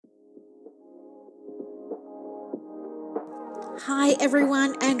Hi,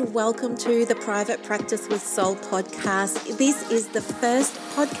 everyone, and welcome to the Private Practice with Soul podcast. This is the first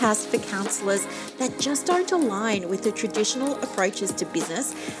podcast for counsellors that just don't align with the traditional approaches to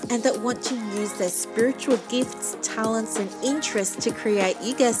business and that want to use their spiritual gifts, talents, and interests to create,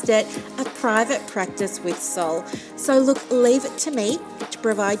 you guessed it, a private practice with soul. So, look, leave it to me to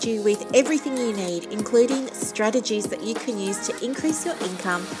provide you with everything you need, including strategies that you can use to increase your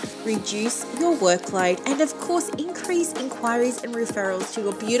income, reduce your workload, and of course, increase inquiries and referrals to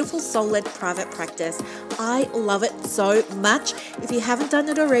your beautiful soul-led private practice. I love it so much. If you haven't done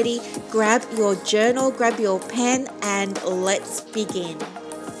it already, grab your journal, grab your pen, and let's begin.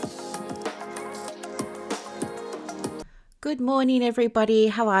 Good morning, everybody.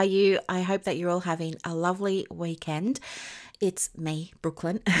 How are you? I hope that you're all having a lovely weekend. It's me,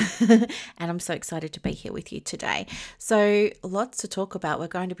 Brooklyn, and I'm so excited to be here with you today. So lots to talk about. We're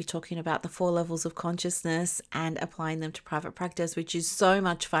going to be talking about the 4 levels of consciousness and applying them to private practice, which is so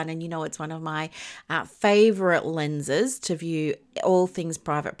much fun. And you know, it's one of my favorite lenses to view all things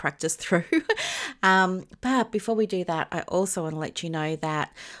private practice through. But before we do that, I also want to let you know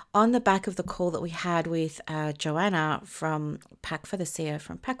that on the back of the call that we had with Joanna from PACFA, the CEO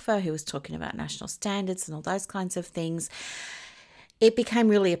from PACFA, who was talking about national standards and all those kinds of things, it became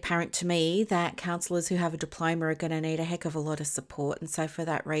really apparent to me that counsellors who have a diploma are going to need a heck of a lot of support. And so for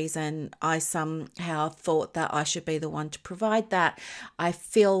that reason, I somehow thought that I should be the one to provide that. I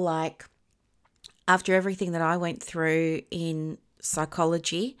feel like after everything that I went through in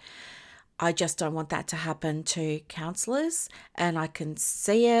psychology, I just don't want that to happen to counsellors. And I can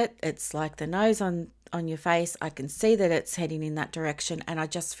see it. It's like the nose on your face. I can see that it's heading in that direction. And I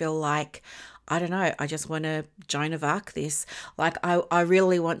just feel like, I don't know, I just want to Joan of Arc this. Like I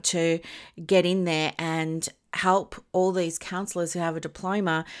really want to get in there and help all these counsellors who have a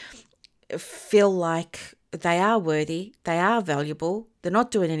diploma feel like they are worthy, they are valuable, they're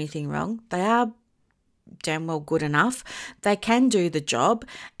not doing anything wrong, they are damn well good enough, they can do the job.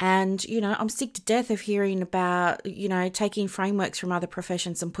 And I'm sick to death of hearing about taking frameworks from other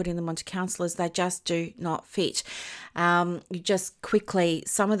professions and putting them onto counsellors. They just do not fit. Just quickly,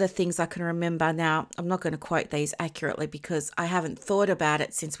 some of the things I can remember now, I'm not going to quote these accurately because I haven't thought about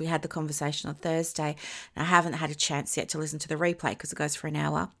it since we had the conversation on Thursday, and I haven't had a chance yet to listen to the replay because it goes for an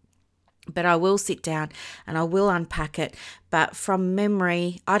hour. But I will sit down and I will unpack it. But from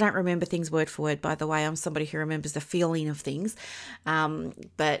memory, I don't remember things word for word, by the way. I'm somebody who remembers the feeling of things.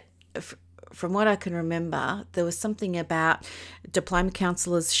 But from what I can remember, there was something about diploma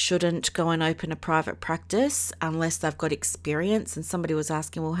counsellors shouldn't go and open a private practice unless they've got experience. And somebody was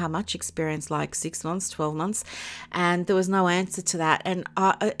asking, well, how much experience? Like 6 months, 12 months? And there was no answer to that. And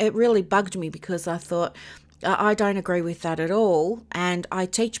it really bugged me because I thought, I don't agree with that at all. And I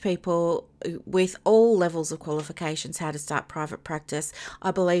teach people with all levels of qualifications how to start private practice.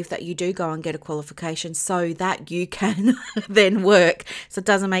 I believe that you do go and get a qualification so that you can then work. So it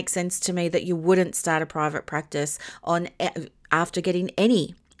doesn't make sense to me that you wouldn't start a private practice after getting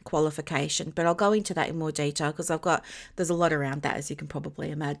any qualification. But I'll go into that in more detail because there's a lot around that, as you can probably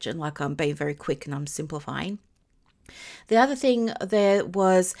imagine. Like, I'm being very quick and I'm simplifying. The other thing there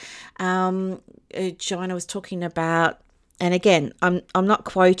was Joanna was talking about, and again, I'm not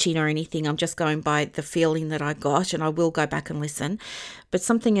quoting or anything, I'm just going by the feeling that I got, and I will go back and listen, but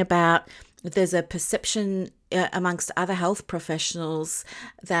something about there's a perception amongst other health professionals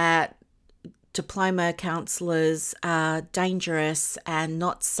that diploma counsellors are dangerous and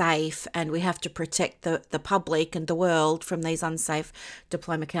not safe, and we have to protect the public and the world from these unsafe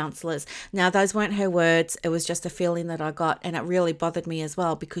diploma counsellors. Now, those weren't her words. It was just a feeling that I got, and it really bothered me as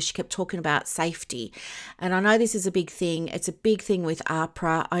well because she kept talking about safety. And I know this is a big thing. It's a big thing with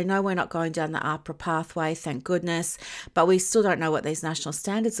APRA. I know we're not going down the APRA pathway, thank goodness, but we still don't know what these national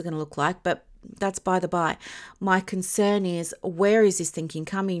standards are going to look like, but that's by the by. My concern is, where is this thinking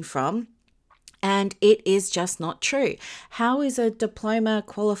coming from? And it is just not true. How is a diploma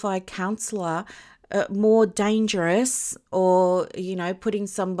qualified counsellor more dangerous or, putting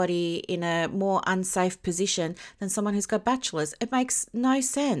somebody in a more unsafe position than someone who's got bachelor's? It makes no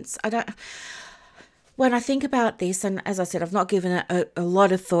sense. When I think about this, and as I said, I've not given it a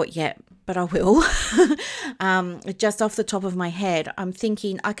lot of thought yet, but I will. Just off the top of my head, I'm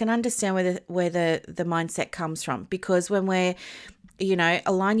thinking I can understand where the mindset comes from, because when we're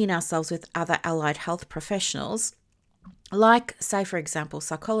aligning ourselves with other allied health professionals, like, say, for example,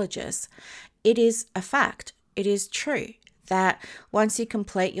 psychologists, it is a fact, it is true that once you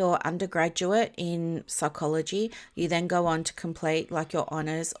complete your undergraduate in psychology, you then go on to complete like your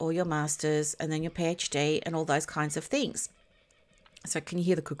honours or your master's and then your PhD and all those kinds of things. So can you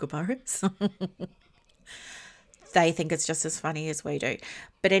hear the kookaburras? they think it's just as funny as we do.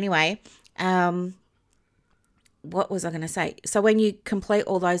 But anyway, what was I going to say? So when you complete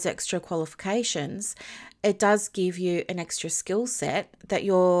all those extra qualifications, it does give you an extra skill set that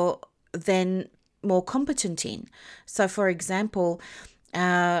you're then more competent in. So for example,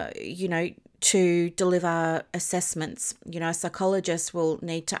 to deliver assessments, psychologists will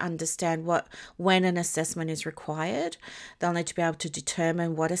need to understand when an assessment is required. They'll need to be able to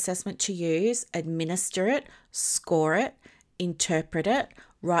determine what assessment to use, administer it, score it, interpret it,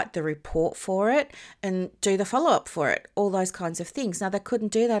 write the report for it, and do the follow-up for it, all those kinds of things. Now, they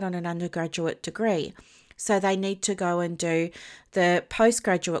couldn't do that on an undergraduate degree. So they need to go and do the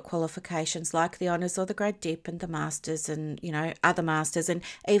postgraduate qualifications like the honours or the grad dip and the masters and, other masters. And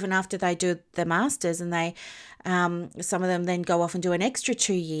even after they do the masters and they, some of them then go off and do an extra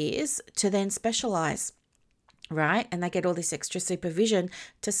 2 years to then specialise. Right? And they get all this extra supervision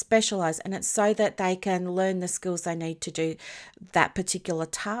to specialize. And it's so that they can learn the skills they need to do that particular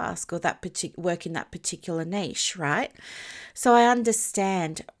task or work in that particular niche, right? So I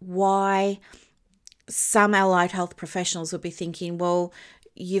understand why some allied health professionals would be thinking, well,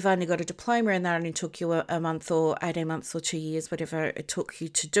 you've only got a diploma and that only took you a month or 18 months or 2 years, whatever it took you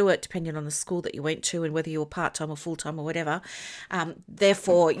to do it, depending on the school that you went to and whether you were part-time or full-time or whatever.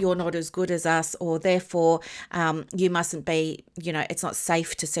 Therefore, you're not as good as us, or therefore you mustn't be, it's not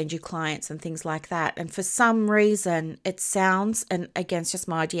safe to send you clients and things like that. And for some reason, it sounds, and again, it's just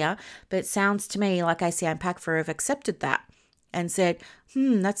my idea, but it sounds to me like ACA and PACFA have accepted that and said,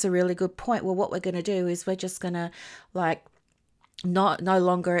 that's a really good point. Well, what we're going to do is we're just going to no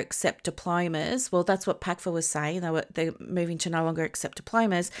longer accept diplomas. Well, that's what PACFA was saying. They're moving to no longer accept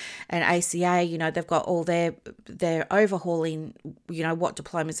diplomas, and ACA, they've got all they're overhauling, what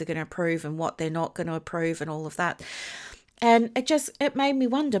diplomas are going to approve and what they're not going to approve and all of that. And it made me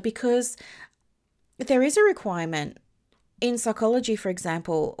wonder, because there is a requirement in psychology, for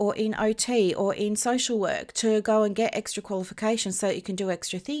example, or in OT or in social work to go and get extra qualifications so that you can do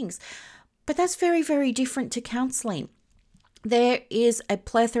extra things. But that's very, very different to counselling. There is a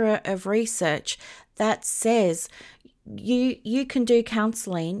plethora of research that says you can do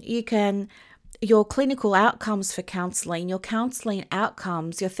counselling, your clinical outcomes for counselling, your counselling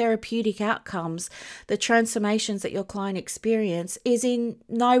outcomes, your therapeutic outcomes, the transformations that your client experience is in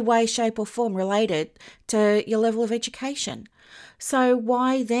no way, shape or form related to your level of education. So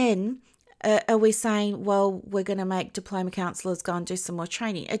why then are we saying, well, we're going to make diploma counsellors go and do some more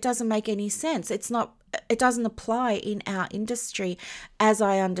training? It doesn't make any sense. It doesn't apply in our industry as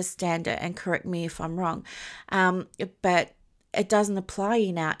I understand it, and correct me if I'm wrong. But it doesn't apply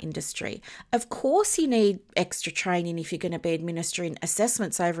in our industry. Of course, you need extra training if you're going to be administering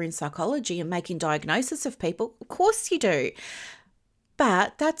assessments over in psychology and making diagnosis of people. Of course you do.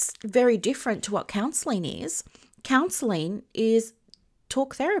 But that's very different to what counselling is. Counselling is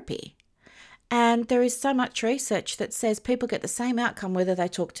talk therapy. And there is so much research that says people get the same outcome whether they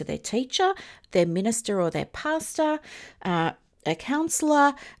talk to their teacher, their minister or their pastor, a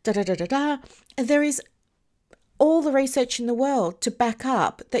counsellor, And there is all the research in the world to back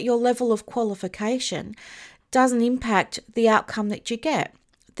up that your level of qualification doesn't impact the outcome that you get.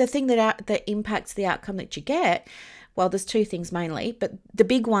 The thing that impacts the outcome that you get, well, there's two things mainly, but the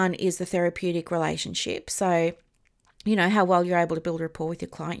big one is the therapeutic relationship. So, how well you're able to build rapport with your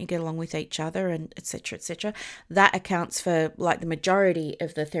client, you get along with each other, and et cetera, et cetera. That accounts for the majority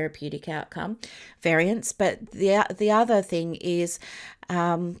of the therapeutic outcome variance. But the other thing is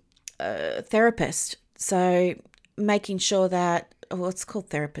therapist. So making sure that, it's called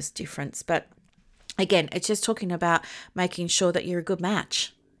therapist difference, but again, it's just talking about making sure that you're a good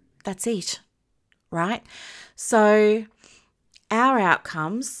match. That's it, right? So our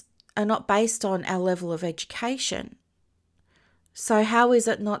outcomes are not based on our level of education. So how is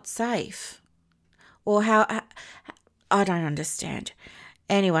it not safe? Or I don't understand.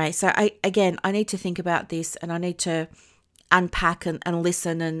 Anyway, so I need to think about this, and I need to unpack and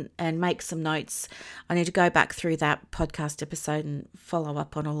listen and make some notes. I need to go back through that podcast episode and follow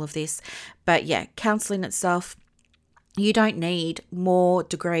up on all of this. But yeah, counselling itself, you don't need more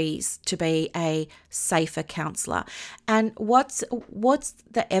degrees to be a safer counsellor. And what's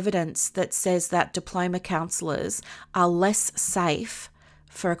the evidence that says that diploma counsellors are less safe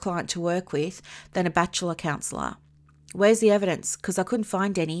for a client to work with than a bachelor counsellor? Where's the evidence? Because I couldn't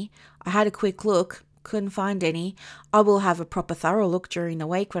find any. I had a quick look, couldn't find any. I will have a proper thorough look during the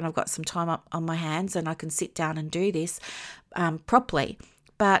week when I've got some time up on my hands and I can sit down and do this properly.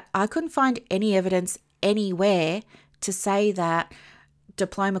 But I couldn't find any evidence anywhere to say that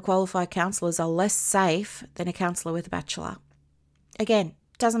diploma qualified counsellors are less safe than a counsellor with a bachelor. Again,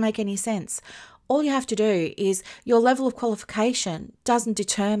 doesn't make any sense. All you have to do is your level of qualification doesn't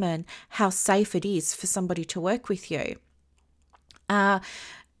determine how safe it is for somebody to work with you. My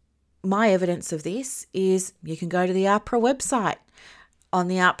evidence of this is you can go to the APRA website. On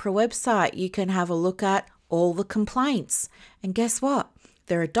the APRA website, you can have a look at all the complaints. And guess what?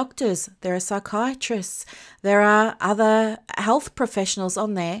 There are doctors, there are psychiatrists, there are other health professionals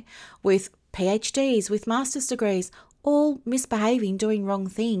on there with PhDs, with master's degrees, all misbehaving, doing wrong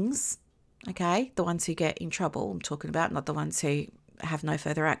things. Okay, the ones who get in trouble, I'm talking about, not the ones who have no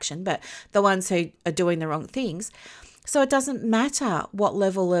further action, but the ones who are doing the wrong things. So it doesn't matter what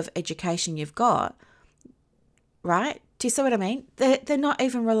level of education you've got, right? Do you see what I mean? They're not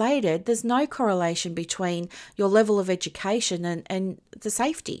even related. There's no correlation between your level of education and the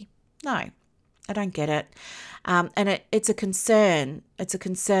safety. No, I don't get it. And it's a concern. It's a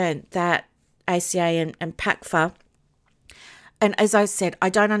concern that ACA and PACFA, and as I said, I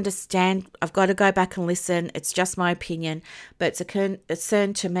don't understand. I've got to go back and listen. It's just my opinion. But it's a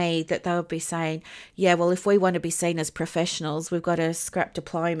concern to me that they would be saying, yeah, well, if we want to be seen as professionals, we've got to scrap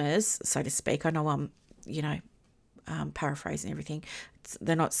diplomas, so to speak. I know I'm, paraphrasing everything.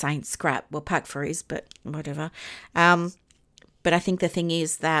 They're not saying scrap. Well, PACFA is, but whatever. But I think the thing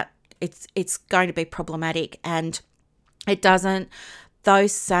is that it's going to be problematic, and it doesn't,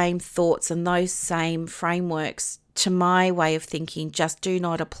 those same thoughts and those same frameworks, to my way of thinking, just do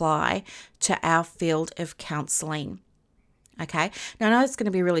not apply to our field of counselling. Okay. Now, I know it's going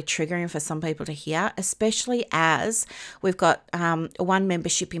to be really triggering for some people to hear, especially as we've got one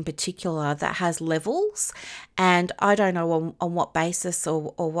membership in particular that has levels, and I don't know on what basis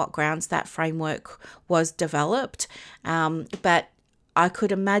or what grounds that framework was developed, but I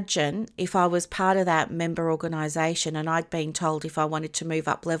could imagine if I was part of that member organisation and I'd been told if I wanted to move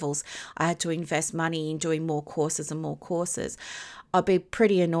up levels, I had to invest money in doing more courses and more courses, I'd be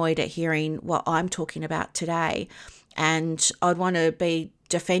pretty annoyed at hearing what I'm talking about today. And I'd want to be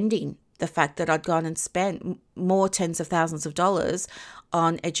defending the fact that I'd gone and spent more tens of thousands of dollars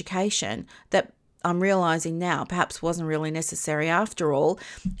on education that I'm realising now perhaps wasn't really necessary after all,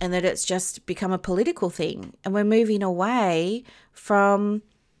 and that it's just become a political thing. And we're moving away from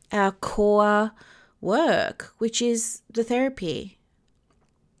our core work, which is the therapy.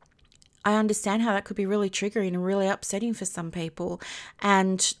 I understand how that could be really triggering and really upsetting for some people,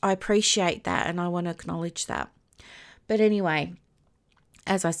 and I appreciate that and I want to acknowledge that. But anyway,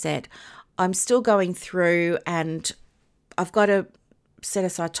 as I said, I'm still going through, and I've got to set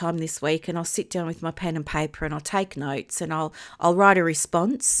aside time this week, and I'll sit down with my pen and paper and I'll take notes, and I'll write a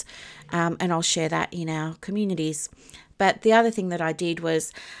response, and I'll share that in our communities. But the other thing that I did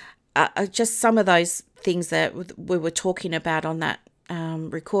was just some of those things that we were talking about on that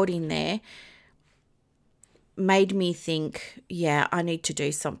recording there made me think, yeah, I need to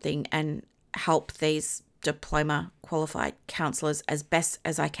do something and help these diploma qualified counsellors as best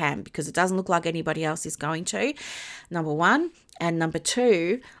as I can, because it doesn't look like anybody else is going to, number one. And number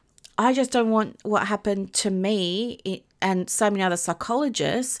two, I just don't want what happened to me and so many other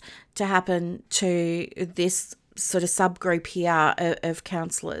psychologists to happen to this sort of subgroup here of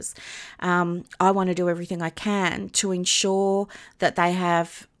counsellors. I want to do everything I can to ensure that they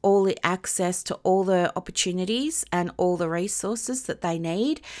have all the access to all the opportunities and all the resources that they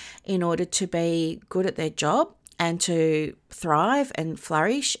need in order to be good at their job and to thrive and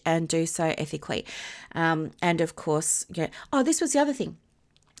flourish and do so ethically. And of course, yeah. Oh, this was the other thing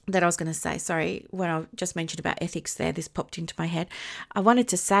that I was going to say. Sorry, when I just mentioned about ethics there, this popped into my head. I wanted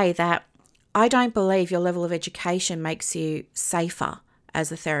to say that I don't believe your level of education makes you safer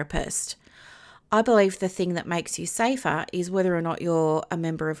as a therapist. I believe the thing that makes you safer is whether or not you're a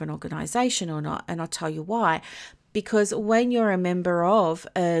member of an organisation or not, and I'll tell you why. Because when you're a member of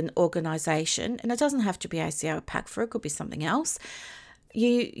an organisation, and it doesn't have to be ACO or PACFA, it could be something else,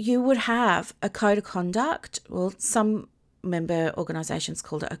 you would have a code of conduct. Well, some member organisations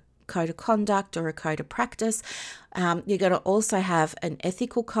called it a code of conduct or a code of practice. You're going to also have an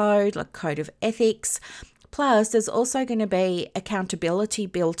ethical code, like code of ethics. Plus, there's also going to be accountability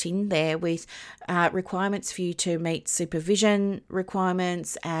built in there with requirements for you to meet supervision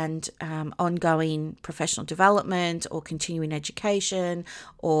requirements and ongoing professional development or continuing education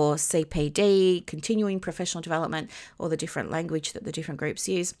or CPD, continuing professional development, or the different language that the different groups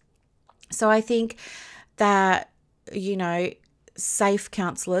use. So I think that, safe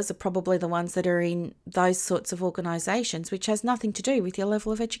counsellors are probably the ones that are in those sorts of organisations, which has nothing to do with your level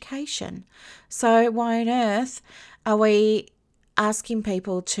of education. So why on earth are we asking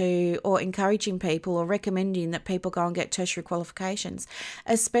people to, or encouraging people, or recommending that people go and get tertiary qualifications,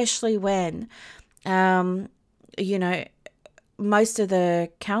 especially when, most of the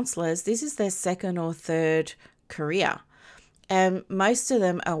counselors, this is their second or third career. And most of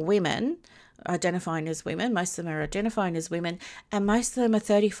them are women, identifying as women. Most of them are identifying as women, and most of them are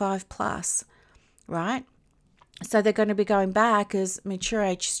 35 plus, right? So they're going to be going back as mature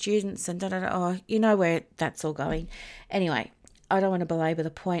age students and oh, you know where that's all going. Anyway, I don't want to belabor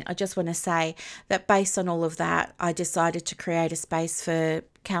the point. I just want to say that based on all of that, I decided to create a space for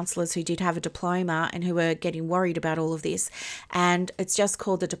counsellors who did have a diploma and who were getting worried about all of this. And it's just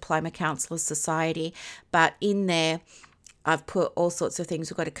called the Diploma Counsellors Society. But in there, I've put all sorts of things.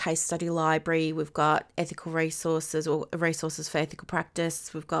 We've got a case study library. We've got ethical resources or resources for ethical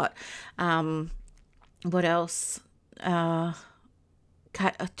practice. We've got, what else? Did I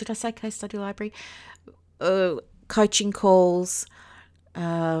say case study library? Coaching calls,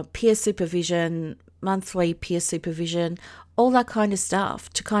 peer supervision, monthly peer supervision, all that kind of stuff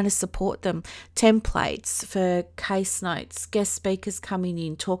to kind of support them. Templates for case notes, guest speakers coming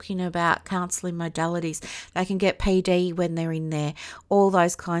in, talking about counselling modalities. They can get PD when they're in there, all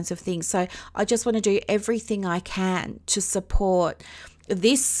those kinds of things. So I just want to do everything I can to support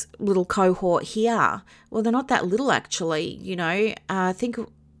this little cohort here. Well, they're not that little actually, I think,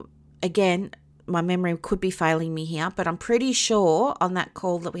 again, my memory could be failing me here, but I'm pretty sure on that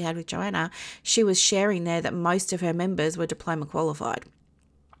call that we had with Joanna, she was sharing there that most of her members were diploma qualified.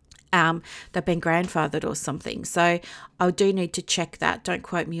 They've been grandfathered or something. So I do need to check that. Don't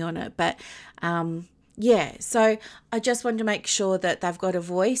quote me on it. But so I just wanted to make sure that they've got a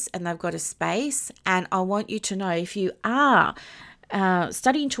voice and they've got a space. And I want you to know, if you are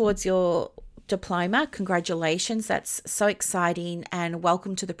studying towards your diploma, congratulations, that's so exciting, and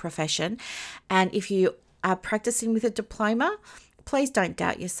welcome to the profession. And if you are practicing with a diploma, please don't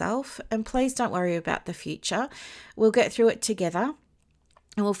doubt yourself and please don't worry about the future. We'll get through it together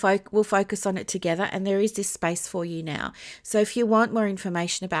and we'll focus on it together, and there is this space for you now. So if you want more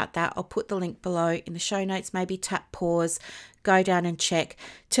information about that, I'll put the link below in the show notes. Maybe tap pause, go down and check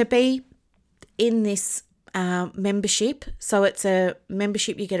to be in this membership. So it's a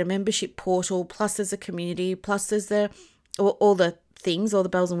membership, you get a membership portal, plus there's a community, plus there's all the things, all the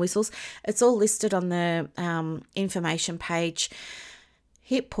bells and whistles. It's all listed on the information page.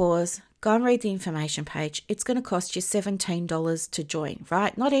 Hit pause, go and read the information page. It's going to cost you $17 to join,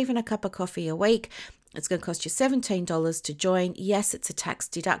 right? Not even a cup of coffee a week. It's going to cost you $17 to join. Yes, it's a tax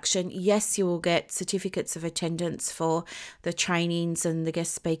deduction. Yes, you will get certificates of attendance for the trainings and the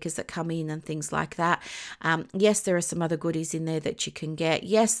guest speakers that come in and things like that. Yes, there are some other goodies in there that you can get.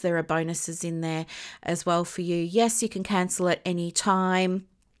 Yes, there are bonuses in there as well for you. Yes, you can cancel at any time.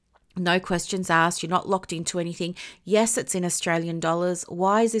 No questions asked. You're not locked into anything. Yes, it's in Australian dollars.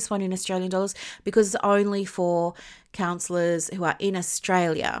 Why is this one in Australian dollars? Because it's only for counsellors who are in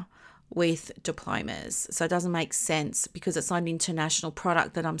Australia with diplomas. So it doesn't make sense because it's not an international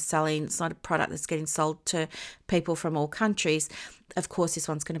product that I'm selling. It's not a product that's getting sold to people from all countries. Of course, this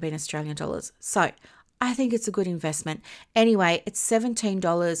one's going to be in Australian dollars. So I think it's a good investment. Anyway, it's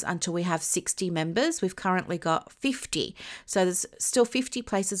 $17 until we have 60 members. We've currently got 50. So there's still 50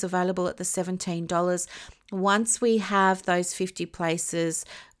 places available at the $17. Once we have those 50 places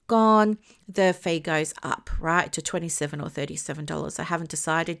gone, the fee goes up, right, to $27 or $37. I haven't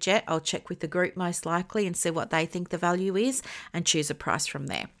decided yet. I'll check with the group most likely and see what they think the value is and choose a price from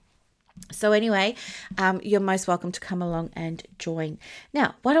there. So anyway, you're most welcome to come along and join.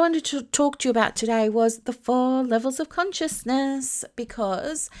 Now, what I wanted to talk to you about today was the 4 levels of consciousness,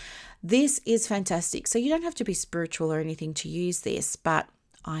 because this is fantastic. So you don't have to be spiritual or anything to use this, but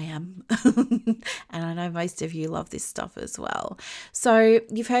I am. And I know most of you love this stuff as well. So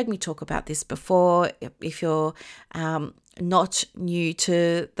you've heard me talk about this before. If you're not new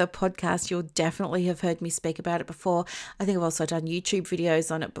to the podcast, you'll definitely have heard me speak about it before. I think I've also done YouTube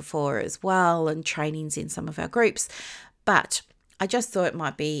videos on it before as well, and trainings in some of our groups. But I just thought it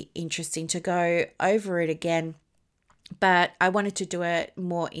might be interesting to go over it again. But I wanted to do it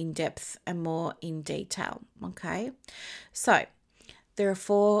more in depth and more in detail. Okay. So there are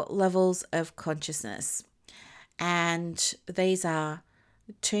 4 levels of consciousness, and these are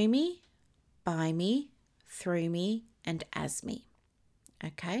to me, by me, through me, and as me.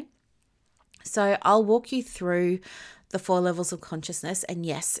 Okay, so I'll walk you through the 4 levels of consciousness. And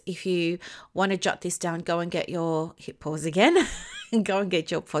yes, if you want to jot this down, go and get your, hit pause again, and go and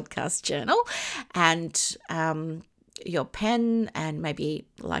get your podcast journal and your pen, and maybe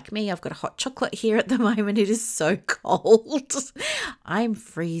like me, I've got a hot chocolate here at the moment. It is so cold. I'm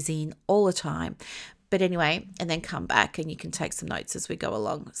freezing all the time. But anyway, and then come back and you can take some notes as we go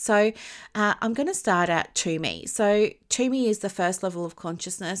along. So I'm going to start at to me. So to me is the first level of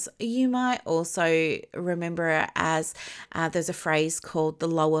consciousness. You might also remember it as there's a phrase called the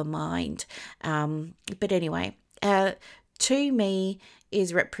lower mind. But anyway, to me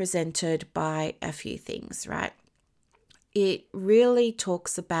is represented by a few things, right? It really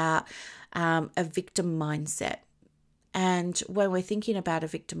talks about a victim mindset. And when we're thinking about a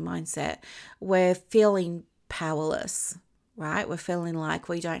victim mindset, we're feeling powerless, right? We're feeling like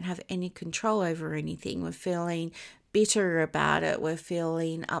we don't have any control over anything. We're feeling bitter about it. We're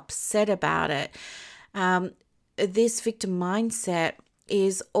feeling upset about it. This victim mindset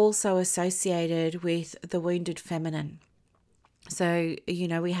is also associated with the wounded feminine. So,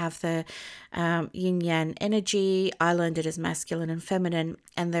 we have the yin yang energy. I learned it as masculine and feminine.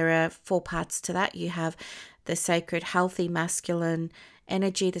 And there are 4 parts to that. You have the sacred, healthy masculine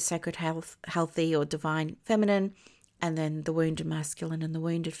energy, the sacred, healthy or divine feminine, and then the wounded masculine and the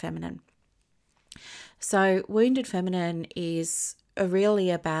wounded feminine. So, wounded feminine is really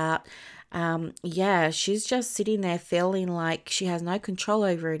about she's just sitting there feeling like she has no control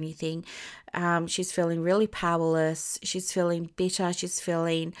over anything. She's feeling really powerless. She's feeling bitter. She's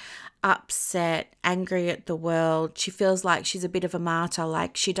feeling upset, angry at the world. She feels like she's a bit of a martyr,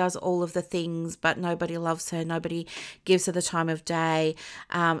 like she does all of the things, but nobody loves her. Nobody gives her the time of day.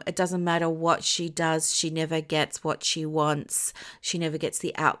 It doesn't matter what she does. She never gets what she wants. She never gets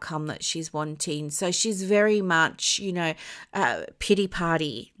the outcome that she's wanting. So she's very much, pity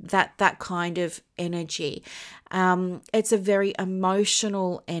party, that kind of energy. It's a very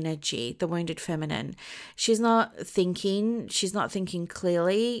emotional energy, the wounded feminine. She's not thinking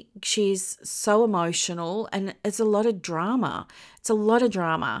clearly. She's so emotional, and it's a lot of drama.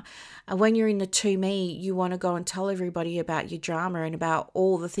 And when you're in the to me, you want to go and tell everybody about your drama and about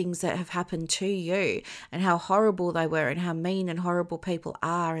all the things that have happened to you and how horrible they were and how mean and horrible people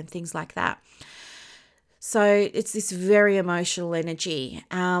are and things like that. So it's this very emotional energy.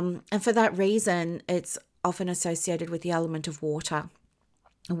 And for that reason, it's often associated with the element of water.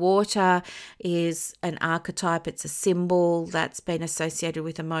 Water is an archetype. It's a symbol that's been associated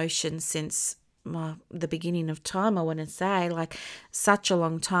with emotion since the beginning of time, I want to say, like such a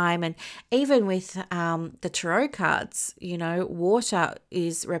long time. And even with the tarot cards, water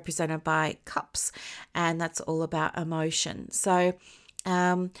is represented by cups, and that's all about emotion. So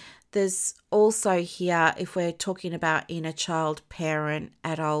there's also here, if we're talking about inner child, parent,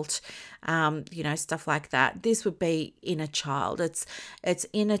 adult, stuff like that, this would be inner child. It's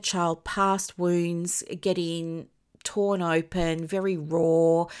inner child, past wounds getting torn open, very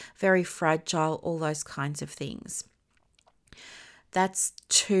raw, very fragile, all those kinds of things. That's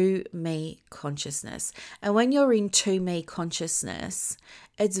to me consciousness. And when you're in to me consciousness,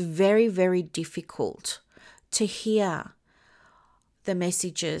 it's very, very difficult to hear the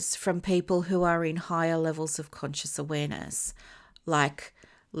messages from people who are in higher levels of conscious awareness, like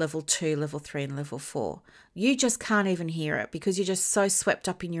level 2, level 3, and level 4. You just can't even hear it because you're just so swept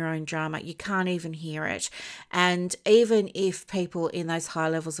up in your own drama. You can't even hear it. And even if people in those high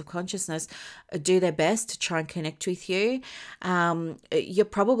levels of consciousness do their best to try and connect with you, you're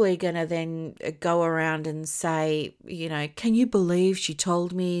probably going to then go around and say, can you believe she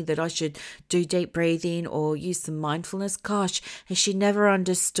told me that I should do deep breathing or use some mindfulness? Gosh, has she never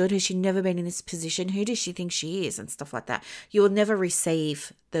understood? Has she never been in this position? Who does she think she is? And stuff like that. You will never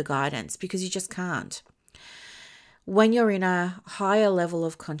receive the guidance because you just can't. When you're in a higher level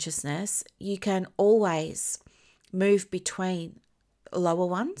of consciousness, you can always move between lower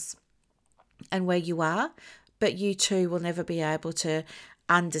ones and where you are, but you too will never be able to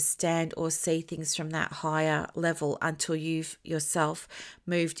understand or see things from that higher level until you've yourself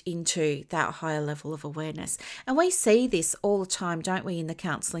moved into that higher level of awareness. And we see this all the time, don't we, in the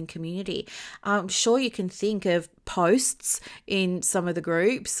counselling community? I'm sure you can think of posts in some of the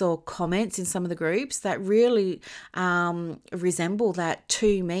groups or comments in some of the groups that really resemble that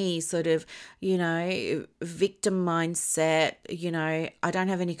to me sort of, victim mindset. I don't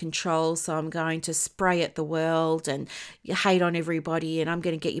have any control, so I'm going to spray at the world and hate on everybody and I'm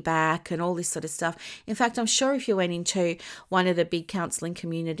going to get you back and all this sort of stuff. In fact, I'm sure if you went into one of the big counselling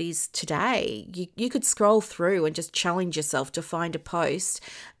communities today, you could scroll through and just challenge yourself to find a post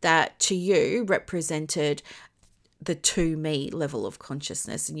that to you represented the to me level of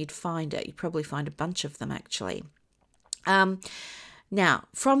consciousness, and you'd probably find a bunch of them actually. Now,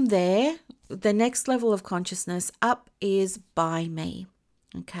 from there, the next level of consciousness up is by me.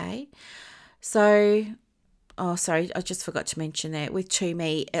 Okay. So Oh, sorry, I just forgot to mention there. With To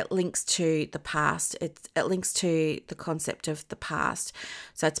Me, it links to the past. It links to the concept of the past.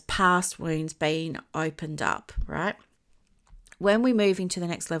 So it's past wounds being opened up, right? When we move into the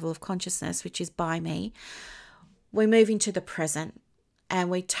next level of consciousness, which is by me, we move into the present and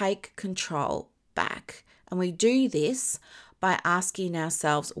we take control back. And we do this by asking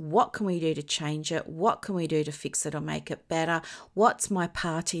ourselves, what can we do to change it? What can we do to fix it or make it better? What's my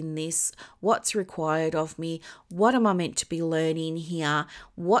part in this? What's required of me? What am I meant to be learning here?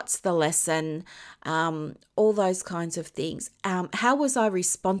 What's the lesson? All those kinds of things. How was I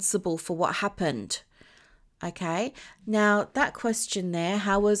responsible for what happened? Okay, now that question there,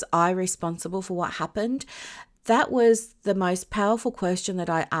 how was I responsible for what happened? That was the most powerful question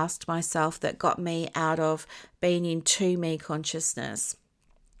that I asked myself that got me out of being in To Me consciousness.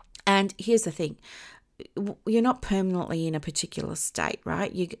 And here's the thing, you're not permanently in a particular state,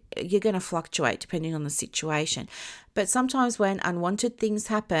 right? You're going to fluctuate depending on the situation. But sometimes when unwanted things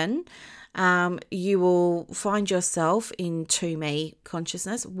happen, you will find yourself in To Me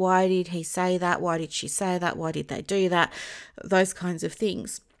consciousness. Why did he say that? Why did she say that? Why did they do that? Those kinds of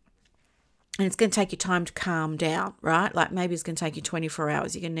things. And it's going to take you time to calm down, right? Like maybe it's going to take you 24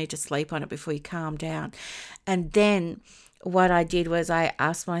 hours. You're going to need to sleep on it before you calm down. And then what I did was I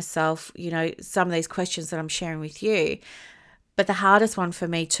asked myself, some of these questions that I'm sharing with you. But the hardest one for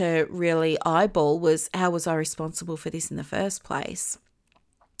me to really eyeball was, how was I responsible for this in the first place?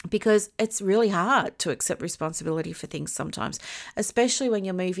 Because it's really hard to accept responsibility for things sometimes, especially when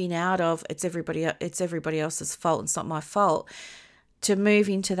you're moving out of it's everybody else's fault, it's not my fault. To move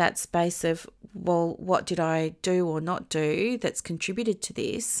into that space of, well, what did I do or not do that's contributed to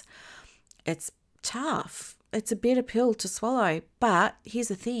this? It's tough. It's a bitter pill to swallow. But here's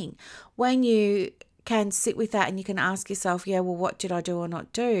the thing. When you can sit with that and you can ask yourself, what did I do or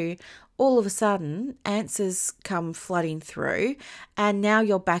not do? All of a sudden, answers come flooding through, and now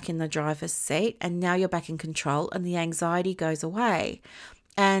you're back in the driver's seat, and now you're back in control, and the anxiety goes away.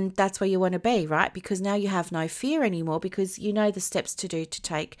 And that's where you want to be, right? Because now you have no fear anymore, because you know the steps to do to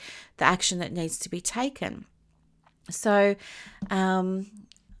take the action that needs to be taken. So,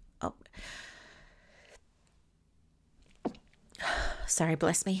 sorry,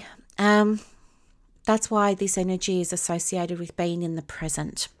 bless me. That's why this energy is associated with being in the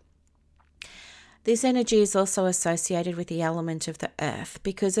present. This energy is also associated with the element of the earth,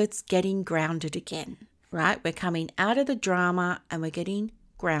 because it's getting grounded again, right? We're coming out of the drama and we're getting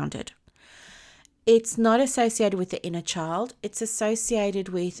grounded. It's not associated with the inner child. It's associated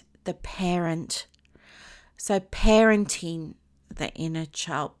with the parent. So parenting the inner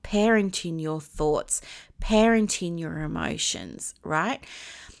child, parenting your thoughts, parenting your emotions, right?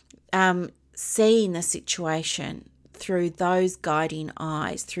 Seeing the situation through those guiding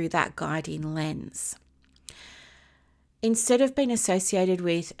eyes, through that guiding lens. Instead of being associated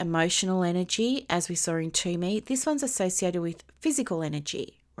with emotional energy, as we saw in To Me, this one's associated with physical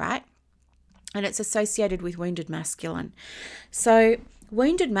energy, right? And it's associated with wounded masculine. So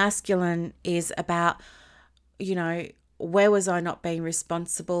wounded masculine is about, where was I not being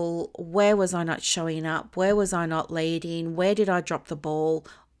responsible? Where was I not showing up? Where was I not leading? Where did I drop the ball?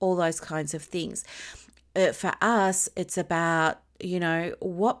 All those kinds of things. For us, it's about,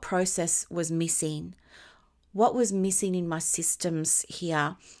 what process was missing? What was missing in my systems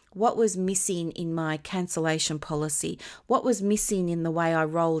here? What was missing in my cancellation policy? What was missing in the way I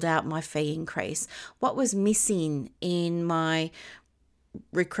rolled out my fee increase? What was missing in my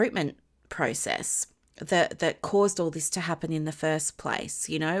recruitment process that caused all this to happen in the first place?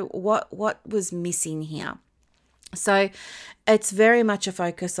 What was missing here? So it's very much a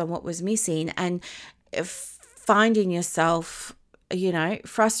focus on what was missing, and finding yourself,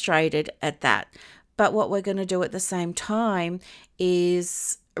 frustrated at that. But what we're going to do at the same time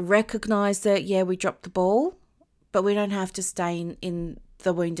is recognize that, we dropped the ball, but we don't have to stay in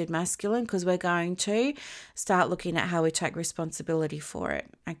the wounded masculine, because we're going to start looking at how we take responsibility for it,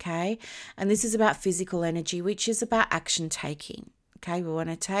 okay? And this is about physical energy, which is about action taking, okay? We want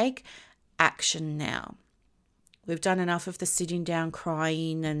to take action now. We've done enough of the sitting down,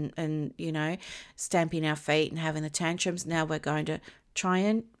 crying and stamping our feet and having the tantrums. Now we're going to try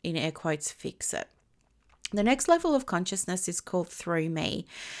and, in air quotes, fix it. The next level of consciousness is called Through Me.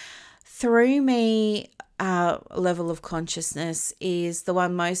 Through Me level of consciousness is the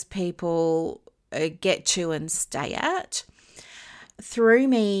one most people get to and stay at. Through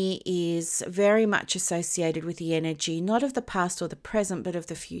Me is very much associated with the energy, not of the past or the present, but of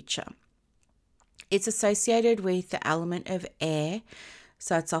the future. It's associated with the element of air.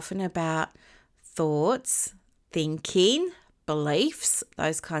 So it's often about thoughts, thinking, beliefs,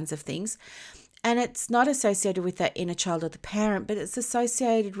 those kinds of things. And it's not associated with that inner child or the parent, but it's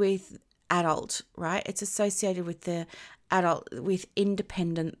associated with adult, right? It's associated with the adult, with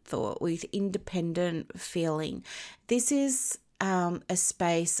independent thought, with independent feeling. This is a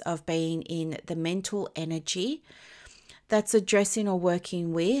space of being in the mental energy that's addressing or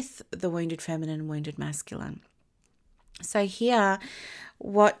working with the wounded feminine and wounded masculine. So here,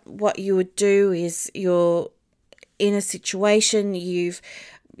 what you would do is you're in a situation,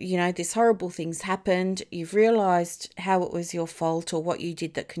 this horrible thing's happened, you've realized how it was your fault or what you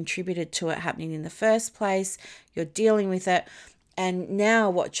did that contributed to it happening in the first place, you're dealing with it, and now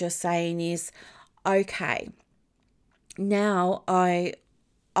what you're saying is, okay, now I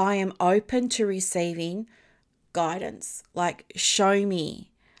am open to receiving guidance, like show me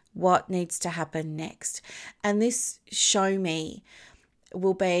what needs to happen next. And this show me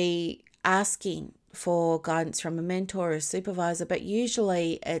will be asking for guidance from a mentor or a supervisor, but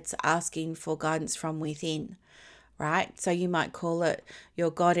usually it's asking for guidance from within, right? So you might call it your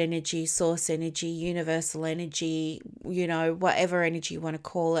God energy, source energy, universal energy, whatever energy you want to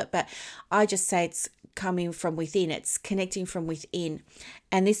call it. But I just say it's coming from within, it's connecting from within.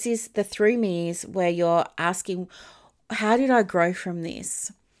 And this is the through me's where you're asking, how did I grow from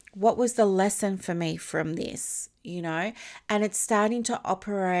this? What was the lesson for me from this? And it's starting to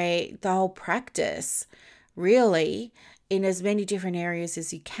operate the whole practice really in as many different areas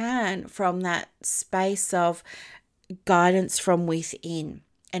as you can from that space of guidance from within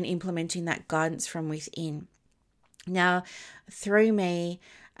and implementing that guidance from within. Now, through me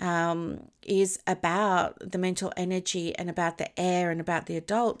is about the mental energy and about the air and about the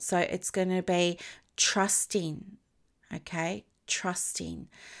adult. So it's going to be trusting, okay? Trusting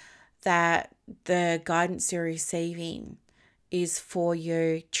that the guidance you're receiving is for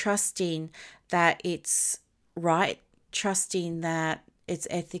you, trusting that it's right, trusting that it's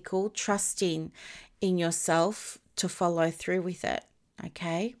ethical, trusting in yourself to follow through with it,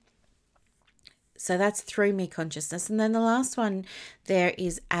 okay? So that's through me consciousness. And then the last one there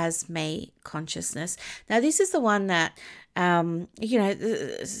is as me consciousness. Now, this is the one that,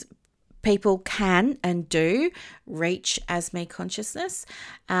 people can and do reach as me consciousness.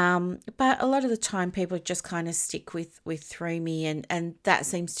 But a lot of the time people just kind of stick with through me and that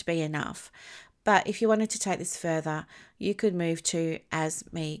seems to be enough. But if you wanted to take this further, you could move to as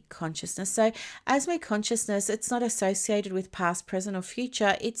me consciousness. So as me consciousness, it's not associated with past, present, or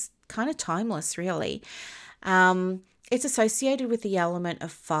future. It's kind of timeless, really. It's associated with the element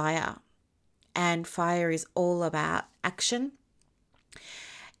of fire. And fire is all about action.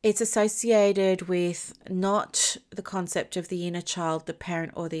 It's associated with not the concept of the inner child, the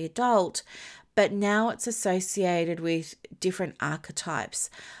parent, or the adult, but now it's associated with different archetypes.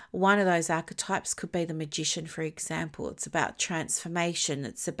 One of those archetypes could be the magician, for example. It's about transformation.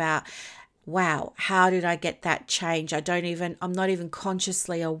 It's about, wow, how did I get that change? I'm not even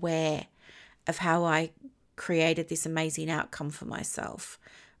consciously aware of how I created this amazing outcome for myself,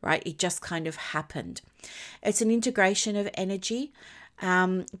 right? It just kind of happened. It's an integration of energy,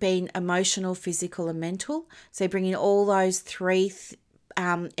 being emotional, physical, and mental. So bringing all those three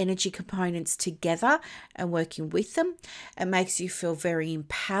energy components together and working with them. It makes you feel very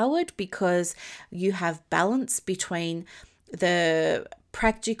empowered because you have balance between the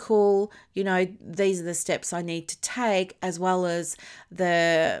practical, these are the steps I need to take, as well as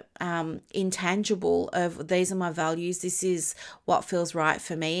the intangible of these are my values. This is what feels right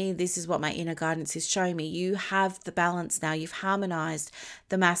for me. This is what my inner guidance is showing me. You have the balance now. You've harmonized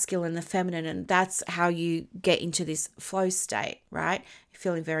the masculine, the feminine, and that's how you get into this flow state, right? You're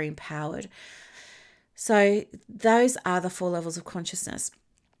feeling very empowered. So those are the 4 levels of consciousness.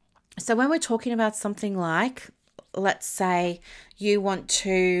 So when we're talking about something like, let's say you want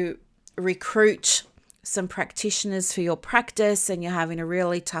to recruit some practitioners for your practice and you're having a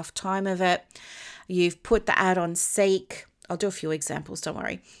really tough time of it. You've put the ad on Seek. I'll do a few examples, don't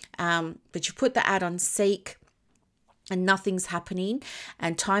worry. But you put the ad on Seek and nothing's happening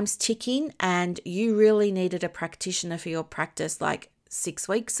and time's ticking and you really needed a practitioner for your practice like 6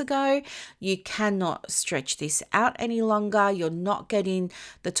 weeks ago. You cannot stretch this out any longer. You're not getting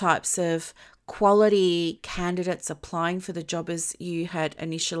the types of quality candidates applying for the job as you had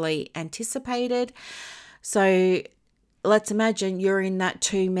initially anticipated. So let's imagine you're in that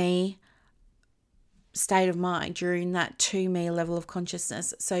to me state of mind. You're in that to me level of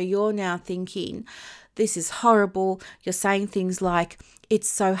consciousness. So you're now thinking, this is horrible. You're saying things like, it's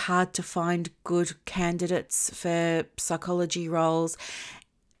so hard to find good candidates for psychology roles.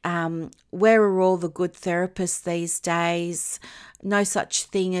 Where are all the good therapists these days? No such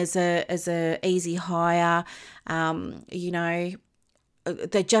thing as a easy hire. They're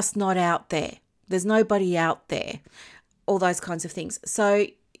just not out there. There's nobody out there, all those kinds of things. So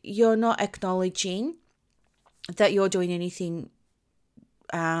you're not acknowledging that you're doing anything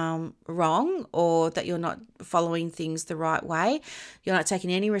wrong, or that you're not following things the right way. You're not taking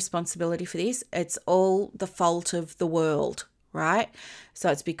any responsibility for this. It's all the fault of the world, right? So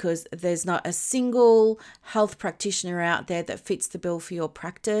it's because there's not a single health practitioner out there that fits the bill for your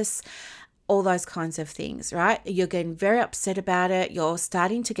practice. All those kinds of things, right? You're getting very upset about it. You're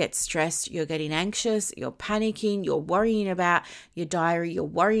starting to get stressed. You're getting anxious. You're panicking. You're worrying about your diary. You're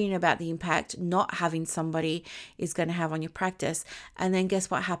worrying about the impact not having somebody is going to have on your practice. And then guess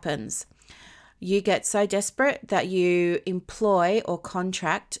what happens? You get so desperate that you employ or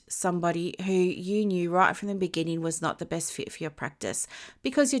contract somebody who you knew right from the beginning was not the best fit for your practice,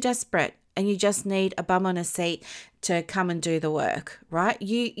 because you're desperate and you just need a bum on a seat to come and do the work, right?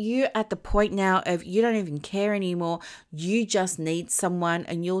 You're at the point now of you don't even care anymore. You just need someone,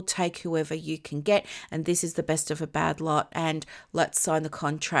 and you'll take whoever you can get. And this is the best of a bad lot. And let's sign the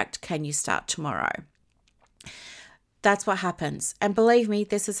contract. Can you start tomorrow? That's what happens. And believe me,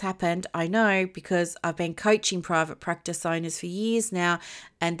 this has happened. I know, because I've been coaching private practice owners for years now,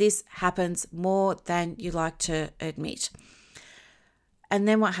 and this happens more than you like to admit. And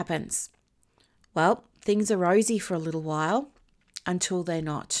then what happens? Well, things are rosy for a little while until they're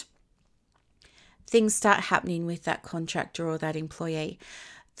not. Things start happening with that contractor or that employee.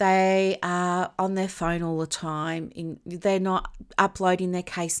 They are on their phone all the time. They're not uploading their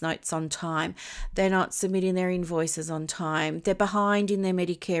case notes on time. They're not submitting their invoices on time. They're behind in their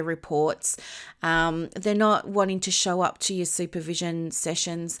Medicare reports. They're not wanting to show up to your supervision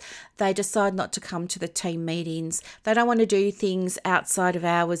sessions. They decide not to come to the team meetings. They don't want to do things outside of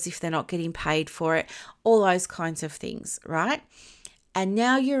hours if they're not getting paid for it. All those kinds of things, right? And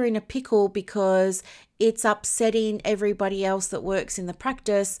now you're in a pickle because it's upsetting everybody else that works in the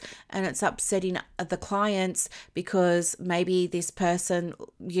practice, and it's upsetting the clients because maybe this person,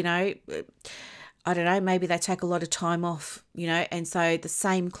 I don't know, maybe they take a lot of time off, and so the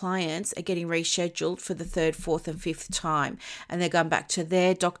same clients are getting rescheduled for the third, fourth, and fifth time. And they're going back to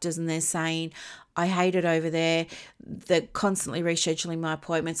their doctors and they're saying, I hate it over there. They're constantly rescheduling my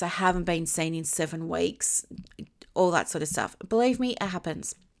appointments. I haven't been seen in 7 weeks. All that sort of stuff. Believe me, it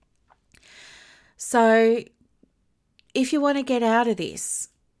happens. So if you want to get out of this,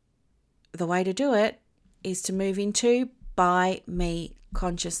 the way to do it is to move into by me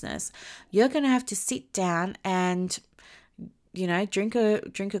consciousness. You're going to have to sit down and, drink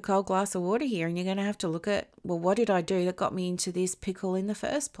a cold glass of water here, and you're going to have to look at, well, what did I do that got me into this pickle in the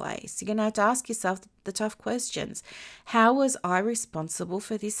first place? You're going to have to ask yourself the tough questions. How was I responsible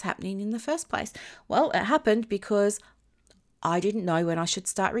for this happening in the first place? Well, it happened because I didn't know when I should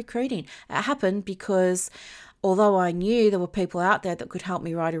start recruiting. It happened because although I knew there were people out there that could help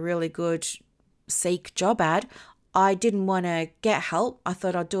me write a really good Seek job ad, I didn't want to get help. I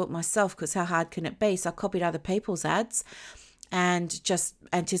thought I'd do it myself, because how hard can it be? So I copied other people's ads and just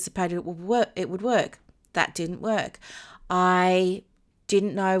anticipated it would work. That didn't work. I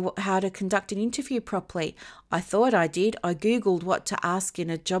didn't know how to conduct an interview properly. I thought I did. I Googled what to ask in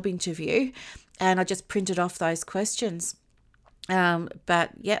a job interview, and I just printed off those questions.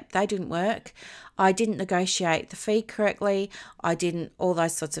 But they didn't work. I didn't negotiate the fee correctly. I didn't, all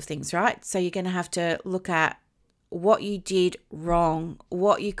those sorts of things, right? So you're going to have to look at what you did wrong,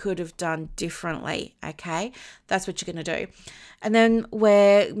 what you could have done differently, okay? That's what you're going to do. And then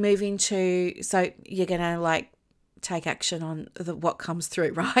we're moving to, so you're going to take action on what comes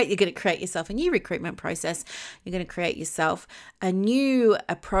through, right? You're going to create yourself a new recruitment process. You're going to create yourself a new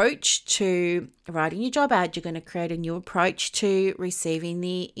approach to writing your job ad. You're going to create a new approach to receiving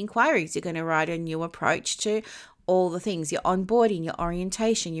the inquiries. You're going to write a new approach to all the things, your onboarding, your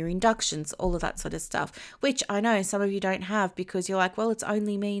orientation, your inductions, all of that sort of stuff, which I know some of you don't have because you're like, well, it's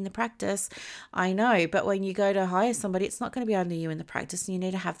only me in the practice. I know, but when you go to hire somebody, it's not going to be only you in the practice, and you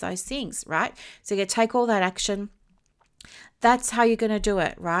need to have those things, right? So you're going to take all that action. That's how you're going to do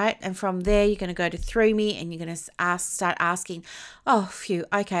it, right? And from there, you're going to go to Through Me, and you're going to start asking, oh, phew,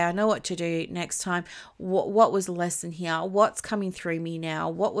 okay, I know what to do next time. What was the lesson here? What's coming through me now?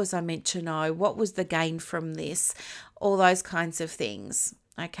 What was I meant to know? What was the gain from this? All those kinds of things,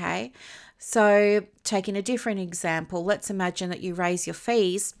 okay? So taking a different example, let's imagine that you raise your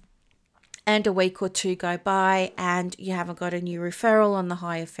fees and a week or two go by and you haven't got a new referral on the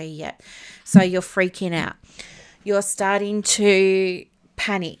higher fee yet. So you're freaking out. You're starting to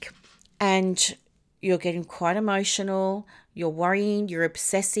panic and you're getting quite emotional. you're worrying, you're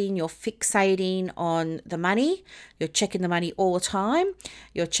obsessing, you're fixating on the money, you're checking the money all the time,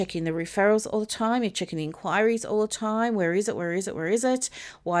 you're checking the referrals all the time, you're checking the inquiries all the time. Where is it? Where is it? Where is it?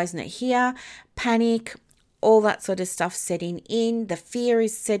 Why isn't it here? Panic, all that sort of stuff setting in. The fear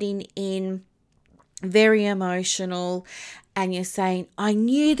is setting in, very emotional, and you're saying, I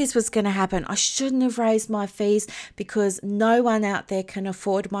knew this was going to happen. I shouldn't have raised my fees because no one out there can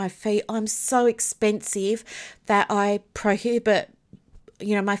afford my fee. I'm so expensive that I prohibit,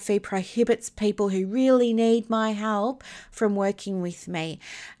 my fee prohibits people who really need my help from working with me.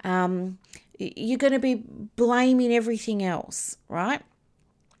 You're going to be blaming everything else, right?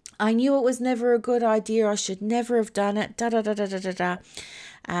 I knew it was never a good idea. I should never have done it. Da da da da da da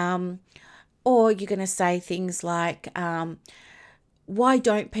da. Or you're going to say things like, why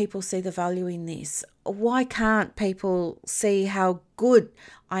don't people see the value in this? Why can't people see how good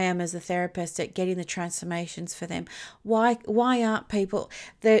I am as a therapist at getting the transformations for them? Why aren't people,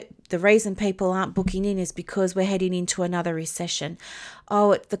 the reason people aren't booking in is because we're heading into another recession.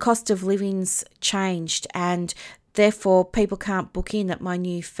 Oh, the cost of living's changed and therefore people can't book in at my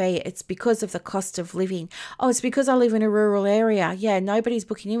new fee. It's because of the cost of living. Oh, it's because I live in a rural area. Yeah, nobody's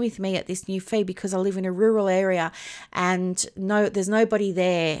booking in with me at this new fee because I live in a rural area and there's nobody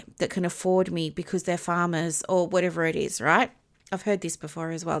there that can afford me because they're farmers or whatever it is, right? I've heard this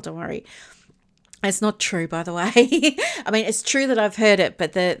before as well, don't worry. It's not true, by the way. I mean, it's true that I've heard it,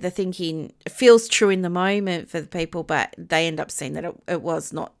 but the thinking feels true in the moment for the people, but they end up seeing that it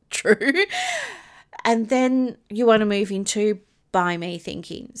was not true. And then you want to move into buy me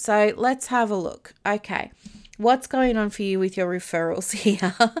thinking. So let's have a look. Okay, what's going on for you with your referrals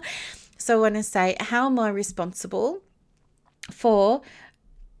here? So I want to say, how am I responsible for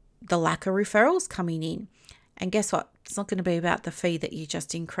the lack of referrals coming in? And guess what? It's not going to be about the fee that you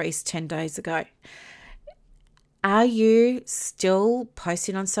just increased 10 days ago. Are you still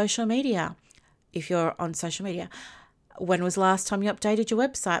posting on social media? If you're on social media, when was the last time you updated your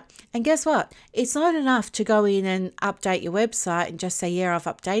website? And guess what? It's not enough to go in and update your website and just say, yeah, I've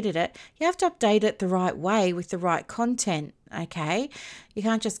updated it. You have to update it the right way with the right content, okay? You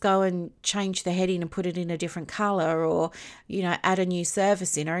can't just go and change the heading and put it in a different color or, add a new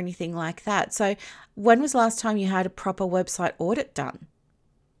service in or anything like that. So when was the last time you had a proper website audit done?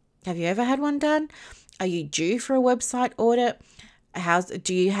 Have you ever had one done? Are you due for a website audit?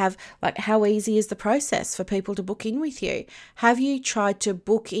 How easy is the process for people to book in with you? Have you tried to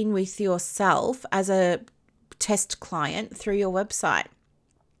book in with yourself as a test client through your website?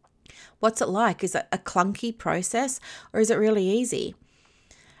 What's it like? Is it a clunky process or is it really easy?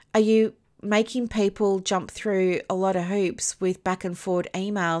 Are you making people jump through a lot of hoops with back and forward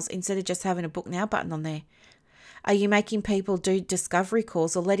emails instead of just having a book now button on there? Are you making people do discovery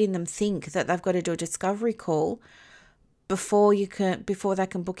calls or letting them think that they've got to do a discovery call before they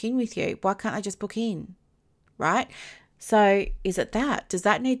can book in with you? Why can't they just book in, right? So is it that? Does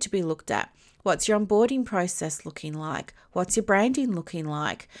that need to be looked at? What's your onboarding process looking like? What's your branding looking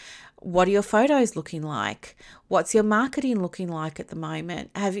like? What are your photos looking like? What's your marketing looking like at the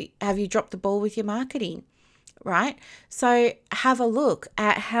moment? Have you dropped the ball with your marketing, right? So have a look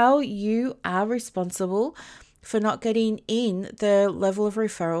at how you are responsible for not getting in the level of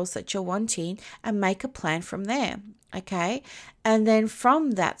referrals that you're wanting and make a plan from there. Okay. And then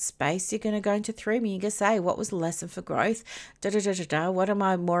from that space, you're going to go into 3 and you're going to say, what was the lesson for growth? What am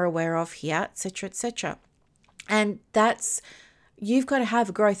I more aware of here, etc., etc. And you've got to have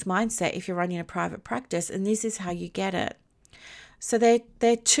a growth mindset if you're running a private practice. And this is how you get it. So they're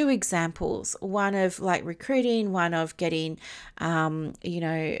 2 examples, one of like recruiting, one of getting, new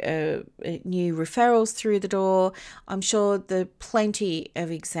referrals through the door. I'm sure there are plenty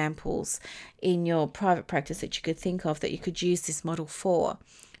of examples in your private practice that you could think of that you could use this model for.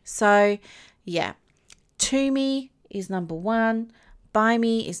 So yeah, to me is number 1, buy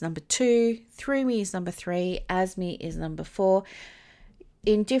me is number 2, through me is number 3, as me is number 4.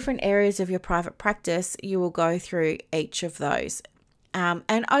 In different areas of your private practice, you will go through each of those.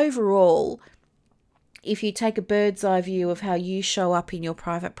 And overall, if you take a bird's eye view of how you show up in your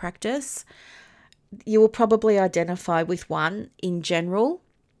private practice, you will probably identify with one in general.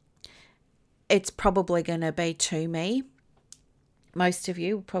 It's probably going to be to me. Most of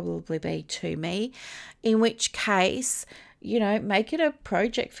you will probably be to me, in which case, make it a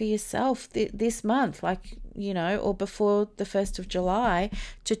project for yourself this month, or before the 1st of July,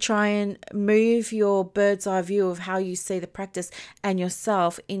 to try and move your bird's eye view of how you see the practice and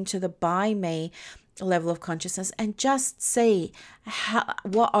yourself into the by me level of consciousness and just see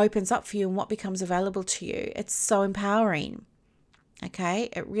what opens up for you and what becomes available to you. It's so empowering. Okay,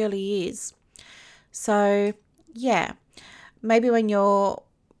 it really is. So, yeah. Maybe when you're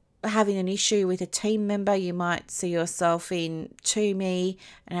having an issue with a team member, you might see yourself in To Me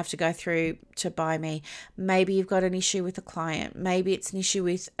and have to go through to Buy Me. Maybe you've got an issue with a client. Maybe it's an issue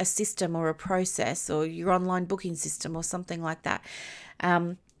with a system or a process or your online booking system or something like that.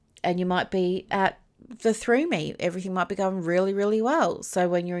 And you might be at the Through Me. Everything might be going really, really well. So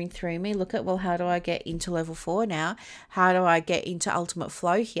when you're in Through Me, look at, well, how do I get into level 4 now? How do I get into ultimate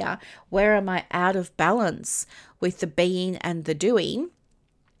flow here? Where am I out of balance with the being and the doing?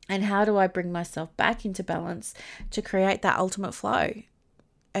 And how do I bring myself back into balance to create that ultimate flow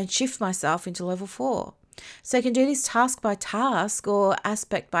and shift myself into level 4? So you can do this task by task or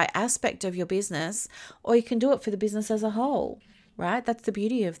aspect by aspect of your business, or you can do it for the business as a whole, right? That's the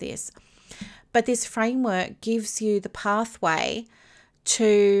beauty of this. But this framework gives you the pathway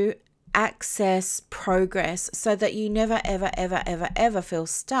to access progress so that you never, ever, ever, ever, ever feel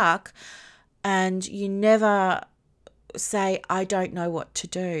stuck, and you never say, I don't know what to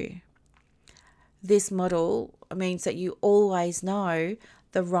do. This model means that you always know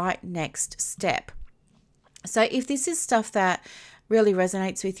the right next step. So if this is stuff that really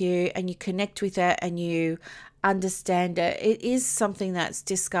resonates with you and you connect with it and you understand it, it is something that's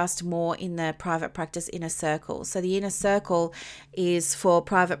discussed more in the private practice inner circle. So the inner circle is for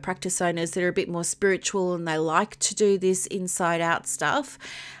private practice owners that are a bit more spiritual and they like to do this inside out stuff,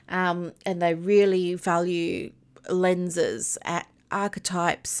 and they really value lenses at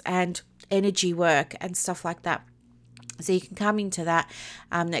archetypes and energy work and stuff like that. So you can come into that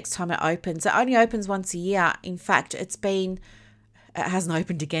next time it opens. It only opens once a year. In fact, it hasn't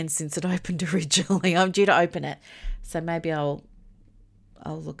opened again since it opened originally. I'm due to open it. So maybe I'll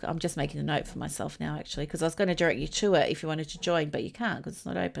look. I'm just making a note for myself now, actually, because I was going to direct you to it if you wanted to join, but you can't because it's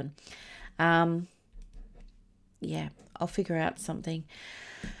not open. Yeah, I'll figure out something.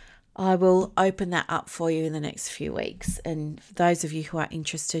 I will open that up for you in the next few weeks. And for those of you who are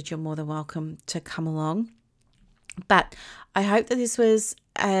interested, you're more than welcome to come along. But I hope that this was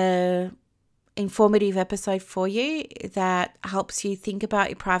an informative episode for you that helps you think about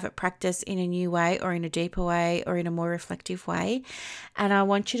your private practice in a new way or in a deeper way or in a more reflective way. And I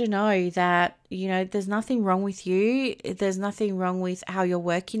want you to know that, there's nothing wrong with you. There's nothing wrong with how you're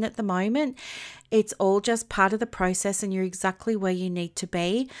working at the moment. It's all just part of the process and you're exactly where you need to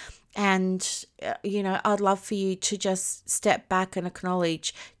be. And, I'd love for you to just step back and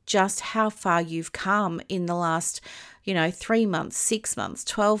acknowledge just how far you've come in the last, 3 months, 6 months,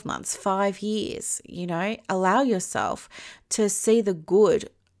 12 months, 5 years. Allow yourself to see the good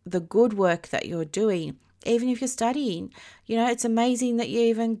work that you're doing. Even if you're studying, it's amazing that you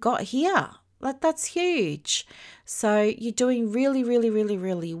even got here. That's huge. So you're doing really, really, really,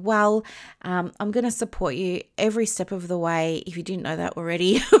 really well. I'm going to support you every step of the way. If you didn't know that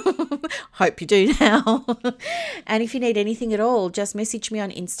already, hope you do now. And if you need anything at all, just message me on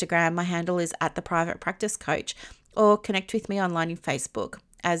Instagram. My handle is @theprivatepracticecoach, or connect with me online in Facebook.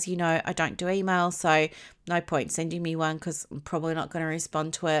 As you know, I don't do email, so no point sending me one because I'm probably not going to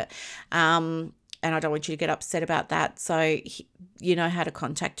respond to it. And I don't want you to get upset about that. So you know how to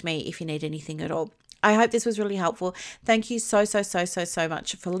contact me if you need anything at all. I hope this was really helpful. Thank you so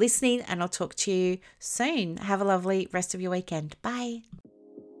much for listening, and I'll talk to you soon. Have a lovely rest of your weekend. Bye.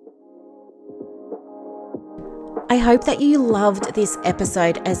 I hope that you loved this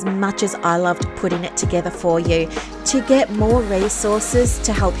episode as much as I loved putting it together for you. To get more resources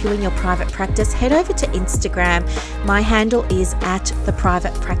to help you in your private practice, head over to Instagram. My handle is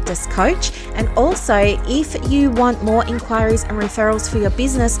 @theprivatepracticecoach. And also, if you want more inquiries and referrals for your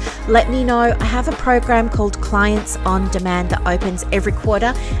business, let me know. I have a program called Clients on Demand that opens every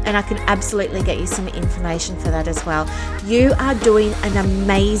quarter, and I can absolutely get you some information for that as well. You are doing an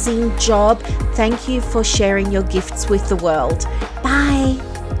amazing job. Thank you for sharing your gifts with the world. Bye.